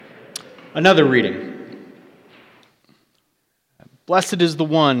Another reading. Blessed is the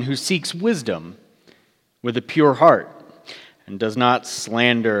one who seeks wisdom with a pure heart and does not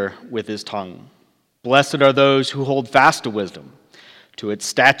slander with his tongue. Blessed are those who hold fast to wisdom, to its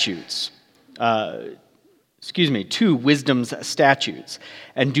statutes, to wisdom's statutes,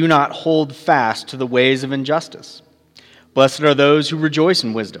 and do not hold fast to the ways of injustice. Blessed are those who rejoice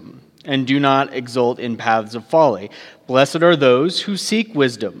in wisdom, and do not exult in paths of folly. Blessed are those who seek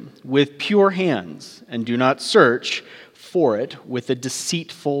wisdom with pure hands, and do not search for it with a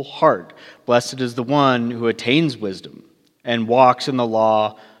deceitful heart. Blessed is the one who attains wisdom, and walks in the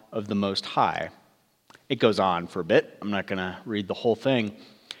law of the Most High. It goes on for a bit. I'm not going to read the whole thing.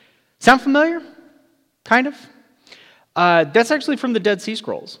 Sound familiar? Kind of? That's actually from the Dead Sea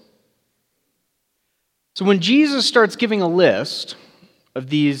Scrolls. So when Jesus starts giving a list of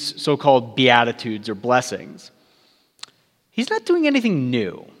these so-called beatitudes or blessings, he's not doing anything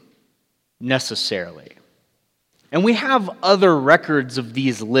new, necessarily. And we have other records of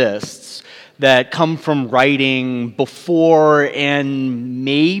these lists that come from writing before and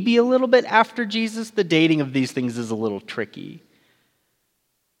maybe a little bit after Jesus. The dating of these things is a little tricky.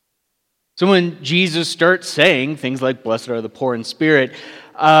 So when Jesus starts saying things like, blessed are the poor in spirit,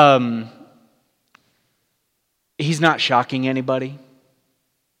 he's not shocking anybody,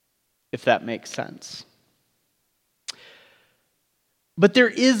 if that makes sense. But there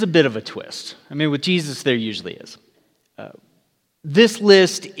is a bit of a twist. I mean, with Jesus, there usually is. This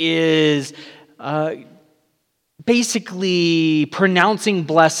list is basically pronouncing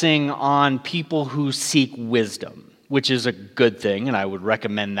blessing on people who seek wisdom, which is a good thing, and I would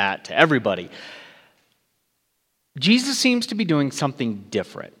recommend that to everybody. Jesus seems to be doing something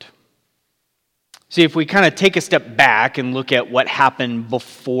different. See, if we kind of take a step back and look at what happened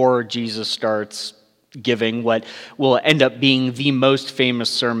before Jesus starts giving what will end up being the most famous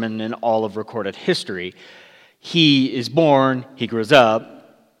sermon in all of recorded history, he is born, he grows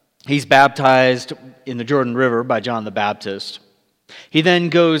up, he's baptized in the Jordan River by John the Baptist. He then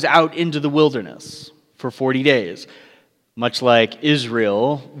goes out into the wilderness for 40 days, much like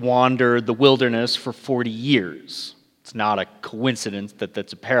Israel wandered the wilderness for 40 years. It's not a coincidence that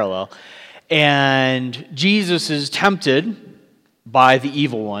that's a parallel. And Jesus is tempted by the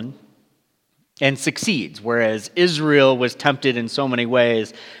evil one and succeeds, whereas Israel was tempted in so many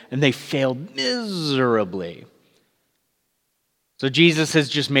ways and they failed miserably. So Jesus has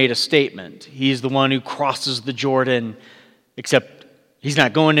just made a statement. He's the one who crosses the Jordan, except he's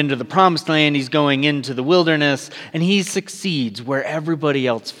not going into the promised land, he's going into the wilderness, and he succeeds where everybody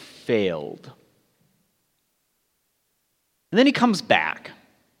else failed. And then he comes back.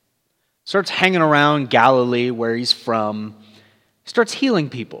 Starts hanging around Galilee, where he's from. He starts healing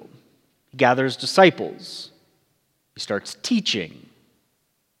people. He gathers disciples. He starts teaching.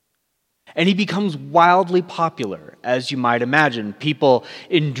 And he becomes wildly popular, as you might imagine. People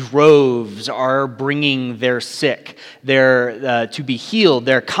in droves are bringing their sick to be healed.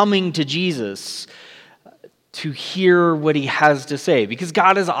 They're coming to Jesus to hear what he has to say, because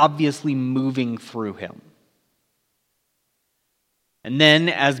God is obviously moving through him. And then,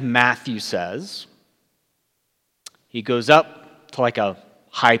 as Matthew says, he goes up to like a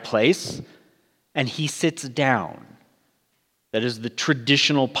high place and he sits down. That is the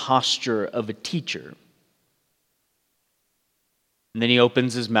traditional posture of a teacher. And then he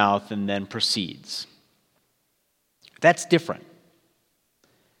opens his mouth and then proceeds. That's different.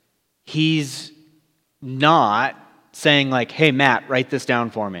 He's not saying like, hey, Matt, write this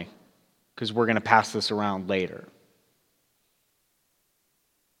down for me because we're going to pass this around later.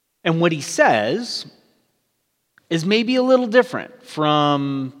 And what he says is maybe a little different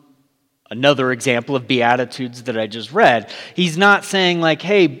from another example of Beatitudes that I just read. He's not saying like,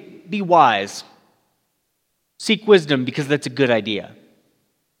 hey, be wise. Seek wisdom because that's a good idea.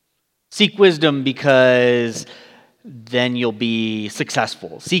 Seek wisdom because then you'll be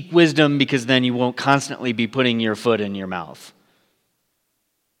successful. Seek wisdom because then you won't constantly be putting your foot in your mouth.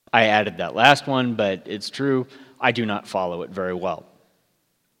 I added that last one, but it's true. I do not follow it very well.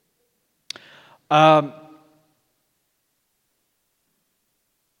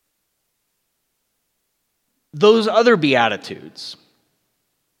 Those other Beatitudes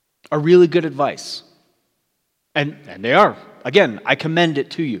are really good advice. And they are. Again, I commend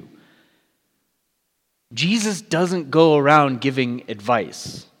it to you. Jesus doesn't go around giving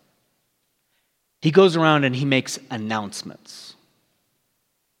advice. He goes around and he makes announcements.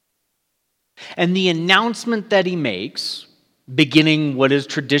 And the announcement that he makes, beginning what is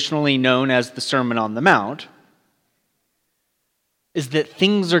traditionally known as the Sermon on the Mount, is that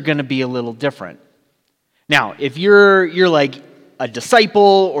things are going to be a little different. Now, if you're like a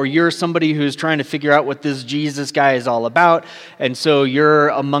disciple, or you're somebody who's trying to figure out what this Jesus guy is all about, and so you're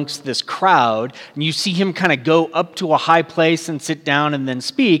amongst this crowd, and you see him kind of go up to a high place and sit down and then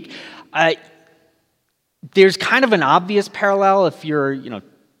speak, there's kind of an obvious parallel if you're,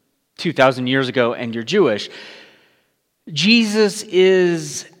 2,000 years ago and you're Jewish. Jesus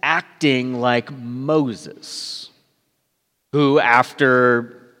is acting like Moses, who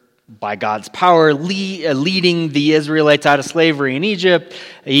after, by God's power, leading the Israelites out of slavery in Egypt,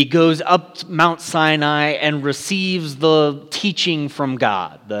 he goes up Mount Sinai and receives the teaching from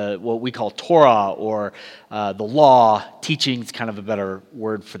God, what we call Torah, or the law. Teaching is kind of a better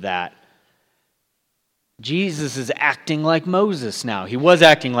word for that. Jesus is acting like Moses now. He was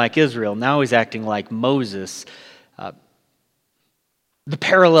acting like Israel. Now he's acting like Moses. The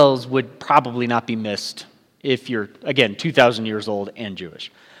parallels would probably not be missed if you're, again, 2,000 years old and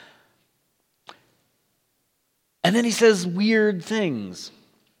Jewish. And then he says weird things.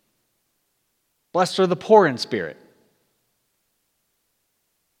 Blessed are the poor in spirit.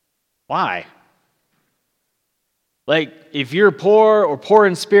 Then if you're poor or poor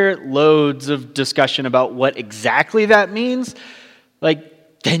in spirit, loads of discussion about what exactly that means.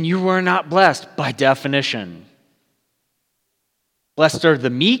 Then you are not blessed by definition. Blessed are the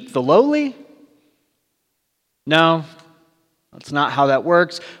meek, the lowly? No, that's not how that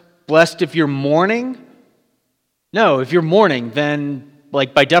works. Blessed if you're mourning? No, if you're mourning, then, by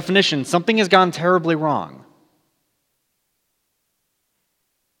definition, something has gone terribly wrong.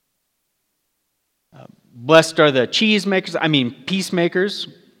 Blessed are the peacemakers.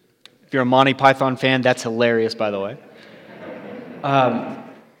 If you're a Monty Python fan, that's hilarious, by the way.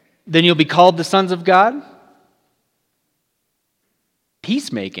 Then you'll be called the sons of God.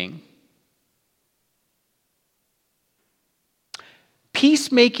 Peacemaking.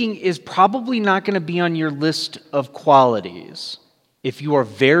 Peacemaking is probably not going to be on your list of qualities if you are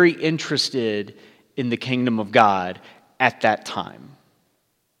very interested in the kingdom of God at that time.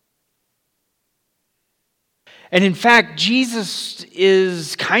 And in fact, Jesus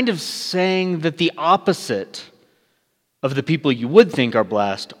is kind of saying that the opposite of the people you would think are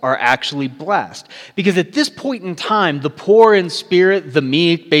blessed are actually blessed. Because at this point in time, the poor in spirit, the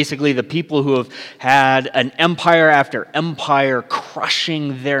meek, basically the people who have had an empire after empire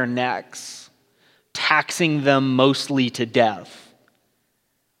crushing their necks, taxing them mostly to death,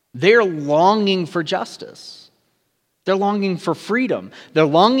 they're longing for justice. They're longing for freedom. They're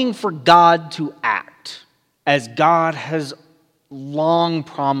longing for God to act as God has long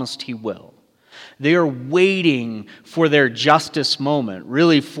promised he will. They are waiting for their justice moment,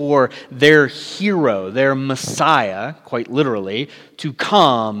 really for their hero, their Messiah, quite literally, to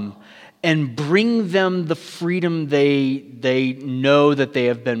come and bring them the freedom they know that they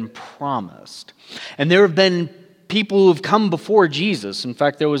have been promised. And there have been people who have come before Jesus. In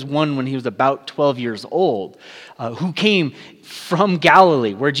fact, there was one when he was about 12 years old who came from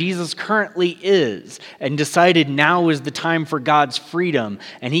Galilee, where Jesus currently is, and decided now is the time for God's freedom.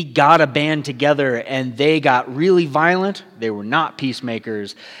 And he got a band together, and they got really violent. They were not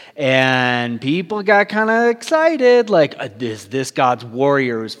peacemakers. And people got kind of excited, is this God's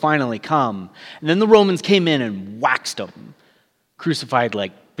warrior who's finally come? And then the Romans came in and waxed him, crucified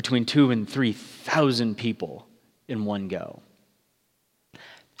between 2,000 and 3,000 people in one go.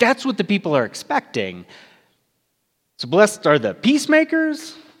 That's what the people are expecting. So blessed are the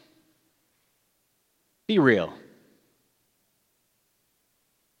peacemakers. Be real.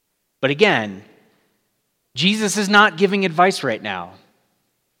 But again, Jesus is not giving advice right now.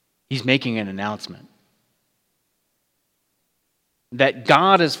 He's making an announcement that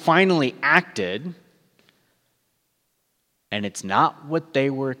God has finally acted, and it's not what they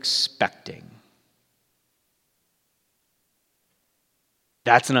were expecting.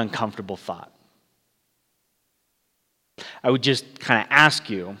 That's an uncomfortable thought. I would just kind of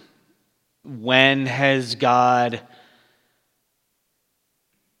ask you, when has God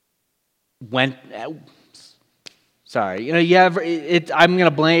I'm going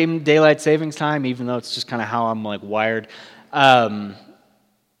to blame daylight savings time, even though it's just kind of how I'm wired. When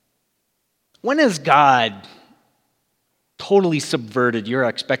has God totally subverted your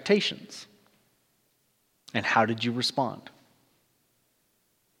expectations? And how did you respond?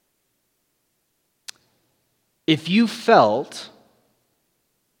 If you felt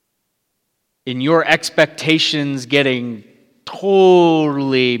in your expectations getting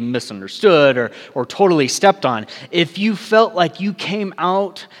totally misunderstood or totally stepped on, if you felt like you came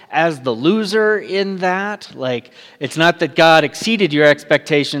out as the loser in that, it's not that God exceeded your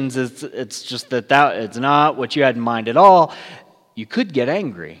expectations, it's just that it's not what you had in mind at all, you could get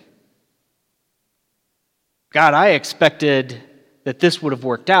angry. God, I expected that this would have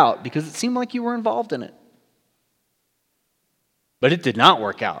worked out because it seemed like you were involved in it. But it did not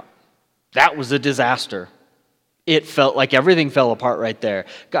work out. That was a disaster. It felt like everything fell apart right there.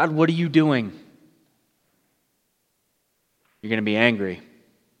 God, what are you doing? You're going to be angry.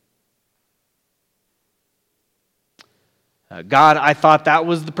 God, I thought that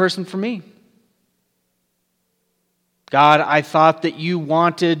was the person for me. God, I thought that you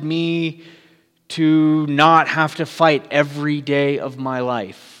wanted me to not have to fight every day of my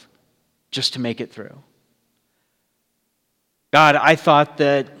life just to make it through. God, I thought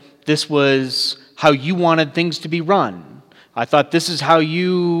that this was how you wanted things to be run. I thought this is how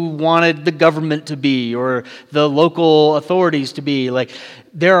you wanted the government to be or the local authorities to be. Like,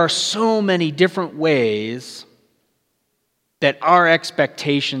 there are so many different ways that our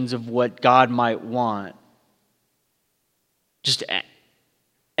expectations of what God might want just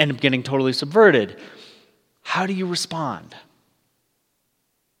end up getting totally subverted. How do you respond?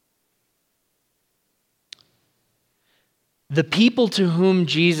 The people to whom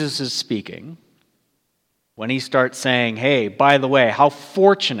Jesus is speaking, when he starts saying, hey, by the way, how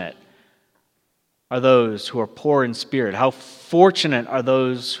fortunate are those who are poor in spirit? How fortunate are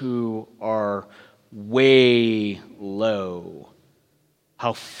those who are way low?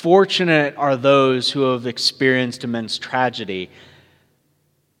 How fortunate are those who have experienced immense tragedy?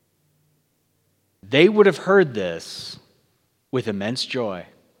 They would have heard this with immense joy.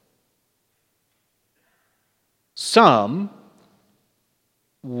 Some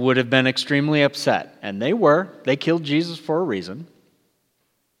would have been extremely upset, and they were. They killed Jesus for a reason.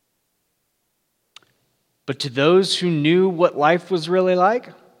 But to those who knew what life was really like,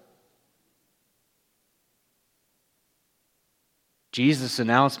 Jesus'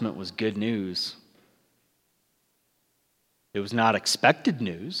 announcement was good news. It was not expected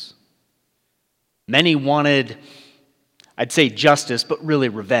news. Many wanted, I'd say justice, but really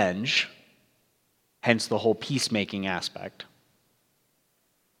revenge, hence the whole peacemaking aspect.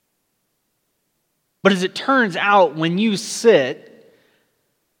 But as it turns out, when you sit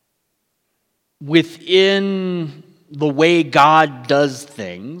within the way God does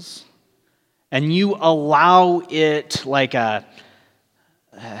things, and you allow it like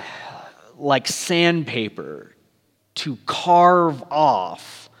sandpaper to carve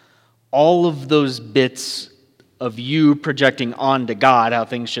off all of those bits of you projecting onto God how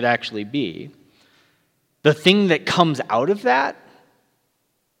things should actually be, the thing that comes out of that,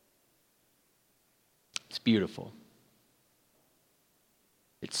 it's beautiful.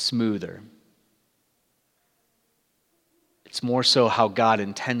 It's smoother. It's more so how God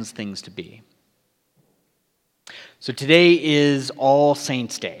intends things to be. So today is All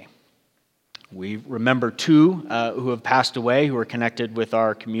Saints' Day. We remember two who have passed away, who are connected with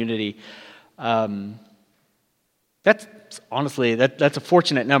our community. That's honestly, that's a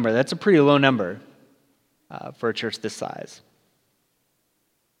fortunate number. That's a pretty low number for a church this size.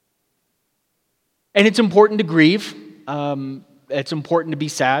 And it's important to grieve. It's important to be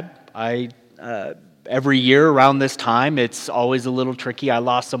sad. Every year around this time, it's always a little tricky. I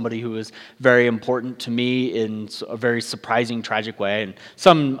lost somebody who was very important to me in a very surprising, tragic way. And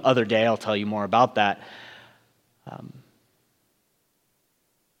some other day, I'll tell you more about that.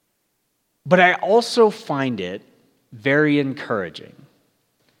 But I also find it very encouraging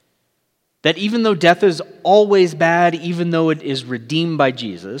that even though death is always bad, even though it is redeemed by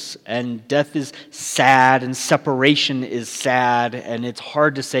Jesus, and death is sad, and separation is sad, and it's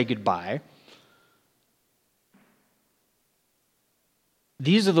hard to say goodbye,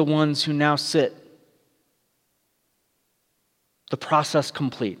 these are the ones who now sit, the process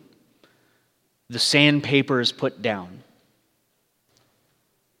complete. The sandpaper is put down.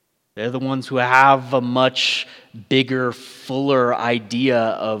 They're the ones who have a much bigger, fuller idea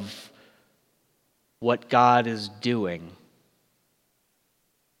of what God is doing.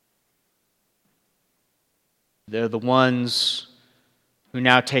 They're the ones who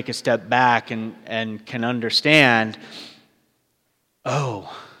now take a step back and can understand,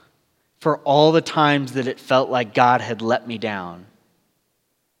 oh, for all the times that it felt like God had let me down,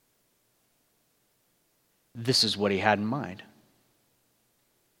 this is what he had in mind.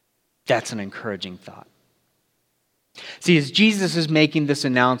 That's an encouraging thought. See, as Jesus is making this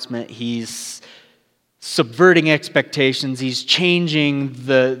announcement, he's subverting expectations. He's changing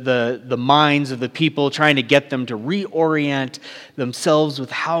the minds of the people, trying to get them to reorient themselves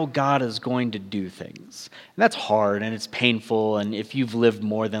with how God is going to do things. And that's hard and it's painful. And if you've lived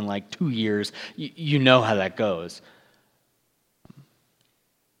more than like 2 years, you know how that goes.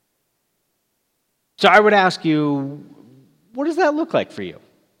 So I would ask you, what does that look like for you?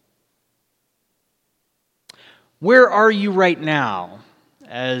 Where are you right now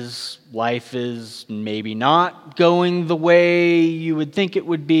as life is maybe not going the way you would think it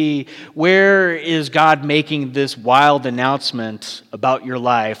would be? Where is God making this wild announcement about your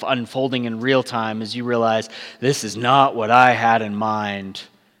life unfolding in real time as you realize this is not what I had in mind?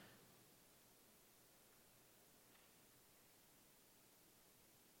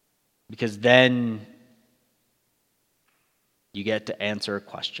 Because then you get to answer a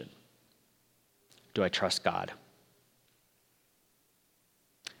question. Do I trust God?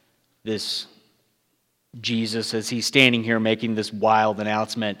 This Jesus, as he's standing here making this wild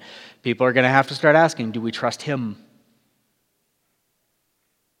announcement, people are going to have to start asking, do we trust him?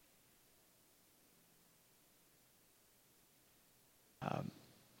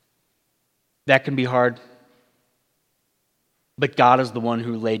 That can be hard, but God is the one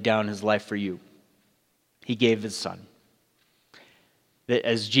who laid down his life for you. He gave his son. That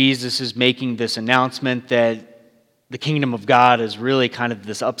as Jesus is making this announcement that the kingdom of God is really kind of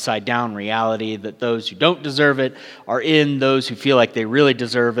this upside down reality, that those who don't deserve it are in, those who feel like they really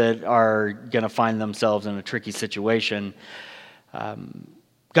deserve it are going to find themselves in a tricky situation.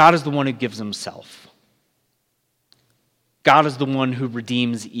 God is the one who gives himself. God is the one who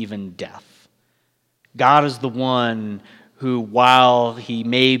redeems even death. God is the one who, while he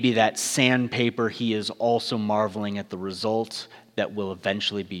may be that sandpaper, he is also marveling at the result that will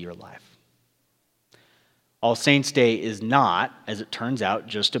eventually be your life. All Saints' Day is not, as it turns out,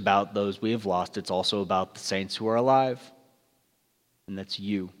 just about those we have lost. It's also about the saints who are alive, and that's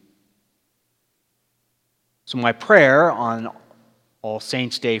you. So my prayer on All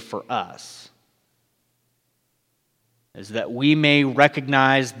Saints' Day for us is that we may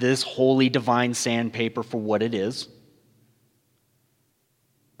recognize this holy divine sandpaper for what it is.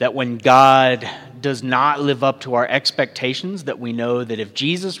 That when God does not live up to our expectations, that we know that if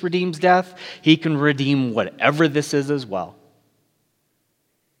Jesus redeems death, he can redeem whatever this is as well.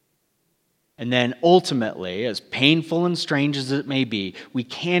 And then ultimately, as painful and strange as it may be, we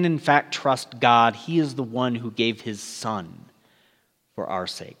can in fact trust God. He is the one who gave his son for our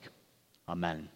sake. Amen.